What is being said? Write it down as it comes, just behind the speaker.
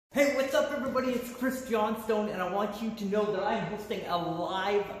everybody, it's Chris Johnstone, and I want you to know that I'm hosting a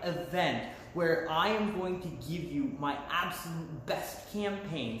live event where I am going to give you my absolute best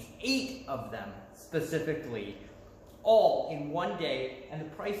campaigns, 8 of them specifically, all in one day, and the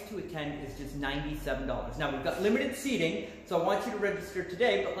price to attend is just $97. Now, we've got limited seating, so I want you to register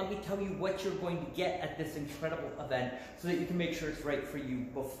today, but let me tell you what you're going to get at this incredible event so that you can make sure it's right for you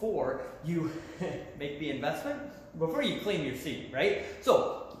before you make the investment, before you claim your seat, right?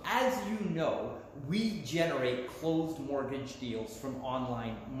 So, as you know, we generate closed mortgage deals from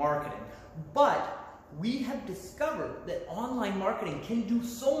online marketing, but we have discovered that online marketing can do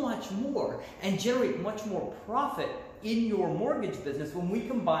so much more and generate much more profit in your mortgage business when we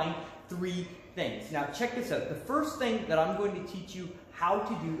combine 3 things. Now check this out. The first thing that I'm going to teach you how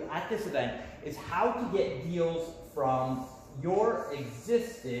to do at this event is how to get deals from your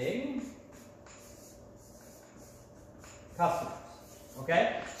existing customers.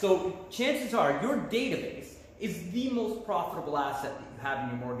 Okay? So chances are your database is the most profitable asset that you have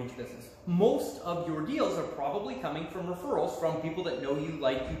in your mortgage business. Most of your deals are probably coming from referrals from people that know you,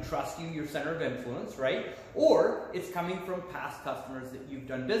 like you, trust you, your center of influence, right? Or it's coming from past customers that you've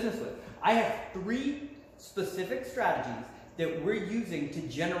done business with. I have 3 specific strategies that we're using to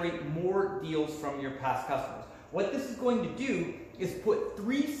generate more deals from your past customers. What this is going to do is put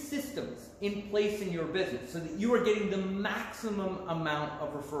 3 systems in place in your business so that you are getting the maximum amount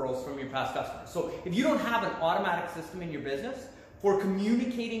of referrals from your past customers. So if you don't have an automatic system in your business for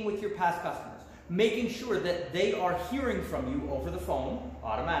communicating with your past customers, making sure that they are hearing from you over the phone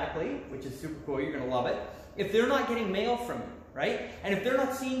automatically, which is super cool, you're gonna love it. If they're not getting mail from you, right? And if they're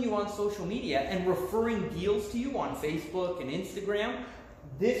not seeing you on social media and referring deals to you on Facebook and Instagram,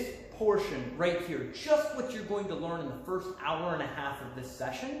 this portion right here, just what you're going to learn in the first hour and a half of this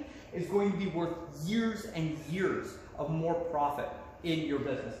session, is going to be worth years and years of more profit in your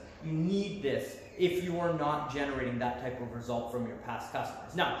business. You need this if you are not generating that type of result from your past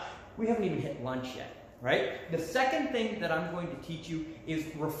customers. Now, we haven't even hit lunch yet, right? The second thing that I'm going to teach you is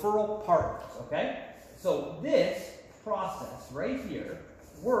referral partners, okay? So this process right here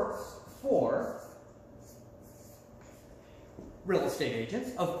works for real estate agents,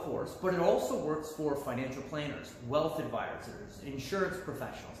 of course, but it also works for financial planners, wealth advisors, insurance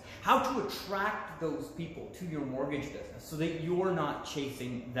professionals. How to attract those people to your mortgage business so that you're not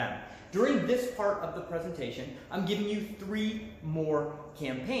chasing them. During this part of the presentation, I'm giving you 3 more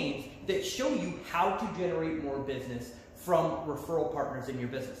campaigns that show you how to generate more business from referral partners in your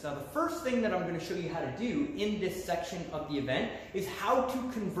business. Now, the first thing that I'm going to show you how to do in this section of the event is how to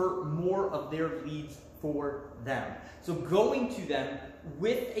convert more of their leads for them. So going to them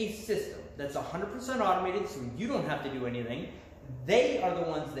with a system that's 100% automated so you don't have to do anything. They are the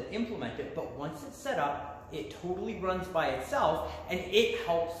ones that implement it, but once it's set up, it totally runs by itself and it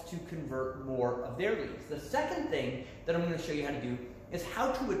helps to convert more of their leads. The second thing that I'm going to show you how to do is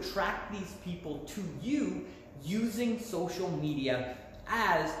how to attract these people to you using social media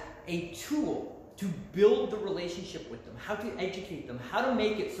as a tool to build the relationship with them, how to educate them, how to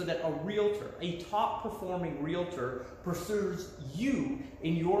make it so that a realtor, a top performing realtor, pursues you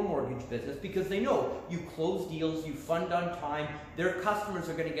in your mortgage business because they know you close deals, you fund on time, their customers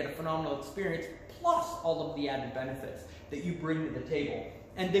are going to get a phenomenal experience, plus all of the added benefits that you bring to the table.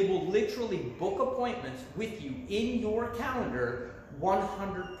 And they will literally book appointments with you in your calendar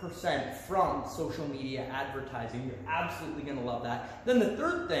 100% from social media advertising. You're absolutely going to love that. Then the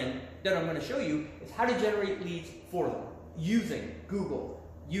third thing that I'm going to show you is how to generate leads for them using Google,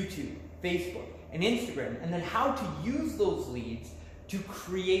 YouTube, Facebook, and Instagram, and then how to use those leads to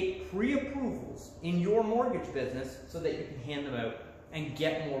create pre-approvals in your mortgage business so that you can hand them out and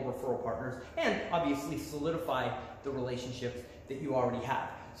get more referral partners and obviously solidify the relationships that you already have.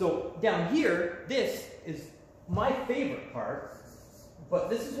 So down here, this is my favorite part, but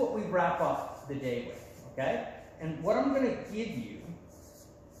this is what we wrap up the day with, okay? And what I'm going to give you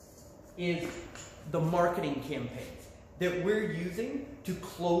is the marketing campaigns that we're using to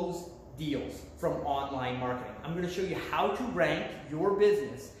close deals from online marketing. I'm going to show you how to rank your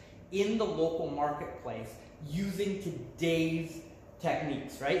business in the local marketplace using today's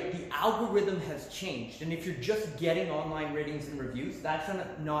techniques, right? The algorithm has changed, and if you're just getting online ratings and reviews, that's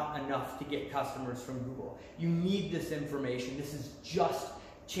not enough to get customers from Google. You need this information. This has just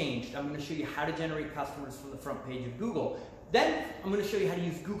changed. I'm going to show you how to generate customers from the front page of Google. Then I'm going to show you how to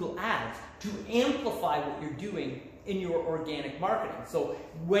use Google Ads to amplify what you're doing in your organic marketing. So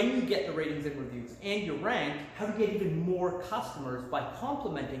when you get the ratings and reviews and you're ranked, how to get even more customers by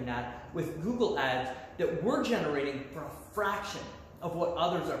complementing that with Google Ads that we're generating for a fraction of what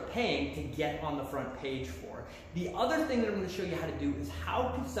others are paying to get on the front page for. The other thing that I'm going to show you how to do is how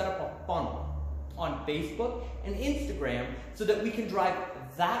to set up a funnel on Facebook and Instagram so that we can drive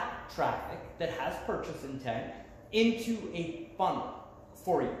that traffic that has purchase intent into a funnel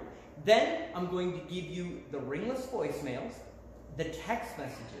for you. Then I'm going to give you the ringless voicemails, the text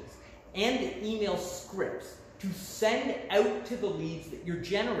messages, and the email scripts to send out to the leads that you're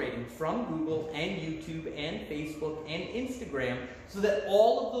generating from Google and YouTube and Facebook and Instagram, so that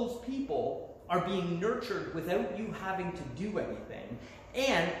all of those people are being nurtured without you having to do anything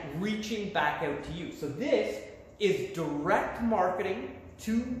and reaching back out to you. So this is direct marketing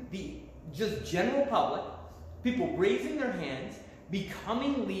to the just general public, people raising their hands,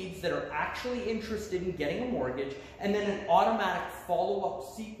 becoming leads that are actually interested in getting a mortgage, and then an automatic follow-up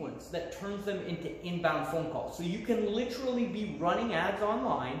sequence that turns them into inbound phone calls. So you can literally be running ads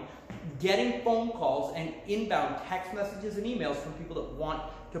online, getting phone calls and inbound text messages and emails from people that want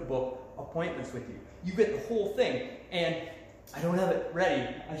to book appointments with you. You get the whole thing, and I don't have it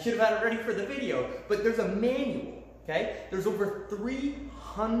ready. I should have had it ready for the video, but there's a manual, okay? There's over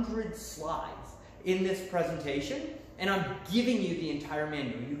 300 slides in this presentation, and I'm giving you the entire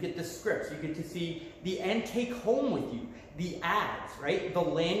manual. You get the scripts, you get to see the and take home with you, the ads, right? The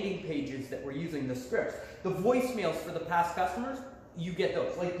landing pages that we're using, the scripts, the voicemails for the past customers, you get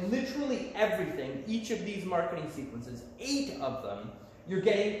those. Like literally everything, each of these marketing sequences, 8 of them, you're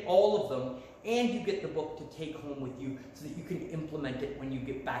getting all of them, and you get the book to take home with you so that you can implement it when you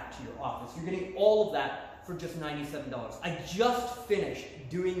get back to your office. You're getting all of that for just $97. I just finished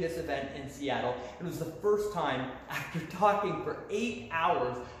doing this event in Seattle. It was the first time after talking for 8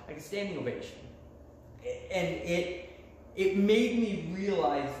 hours, like a standing ovation. And it made me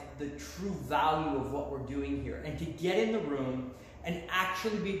realize the true value of what we're doing here. And to get in the room and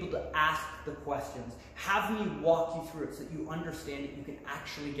actually be able to ask the questions, have me walk you through it so that you understand it, you can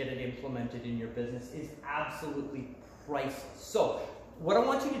actually get it implemented in your business is absolutely priceless. So what I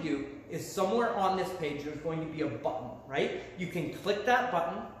want you to do is somewhere on this page, there's going to be a button, right? You can click that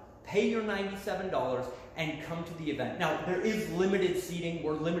button, pay your $97, and come to the event. Now, there is limited seating.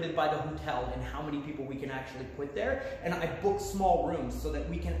 We're limited by the hotel and how many people we can actually put there. And I book small rooms so that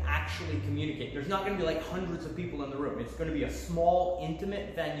we can actually communicate. There's not going to be like hundreds of people in the room. It's going to be a small,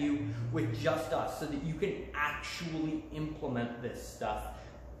 intimate venue with just us so that you can actually implement this stuff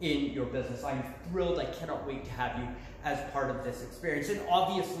in your business. I'm thrilled. I cannot wait to have you as part of this experience. And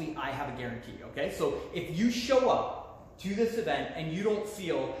obviously, I have a guarantee, okay? So if you show up to this event and you don't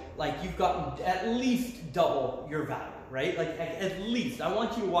feel like you've gotten at least double your value, right? Like at least, I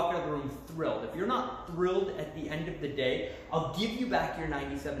want you to walk out of the room thrilled. If you're not thrilled at the end of the day, I'll give you back your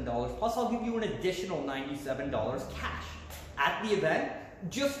 $97, plus I'll give you an additional $97 cash at the event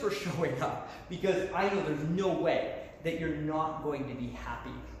just for showing up, because I know there's no way that you're not going to be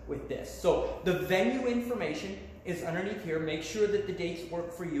happy with this. So the venue information is underneath here. Make sure that the dates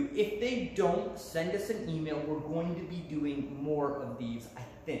work for you. If they don't, send us an email. We're going to be doing more of these, I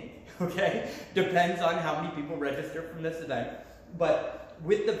think, okay? Depends on how many people register from this event. But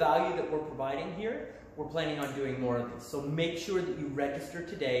with the value that we're providing here, we're planning on doing more of these. So make sure that you register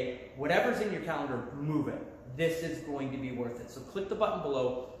today. Whatever's in your calendar, move it. This is going to be worth it. So click the button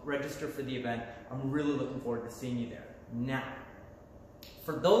below, register for the event. I'm really looking forward to seeing you there. Now,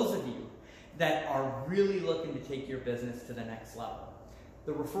 for those of you that are really looking to take your business to the next level,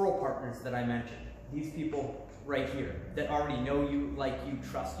 the referral partners that I mentioned, these people right here that already know you, like you,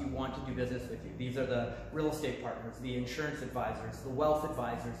 trust you, want to do business with you. These are the real estate partners, the insurance advisors, the wealth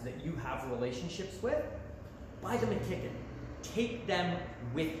advisors that you have relationships with. Buy them a ticket. Take them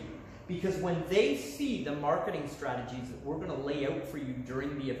with you. Because when they see the marketing strategies that we're going to lay out for you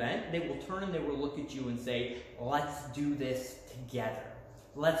during the event, they will turn and they will look at you and say, let's do this together.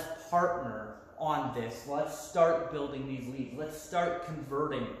 Let's partner on this. Let's start building these leads. Let's start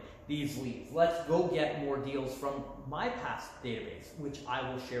converting these leads. Let's go get more deals from my past database, which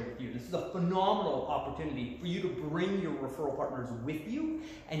I will share with you. This is a phenomenal opportunity for you to bring your referral partners with you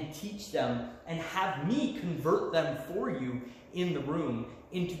and teach them and have me convert them for you in the room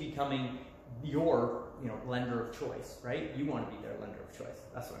into becoming your lender of choice, right? You want to be their lender of choice.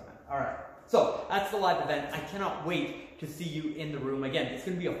 That's what I meant. All right. So that's the live event. I cannot wait to see you in the room. Again, it's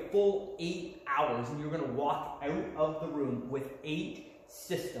going to be a full 8 hours, and you're going to walk out of the room with 8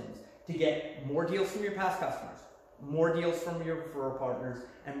 systems to get more deals from your past customers, more deals from your referral partners,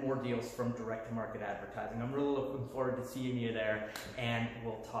 and more deals from direct-to-market advertising. I'm really looking forward to seeing you there, and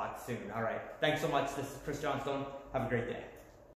we'll talk soon. All right. Thanks so much. This is Chris Johnstone. Have a great day.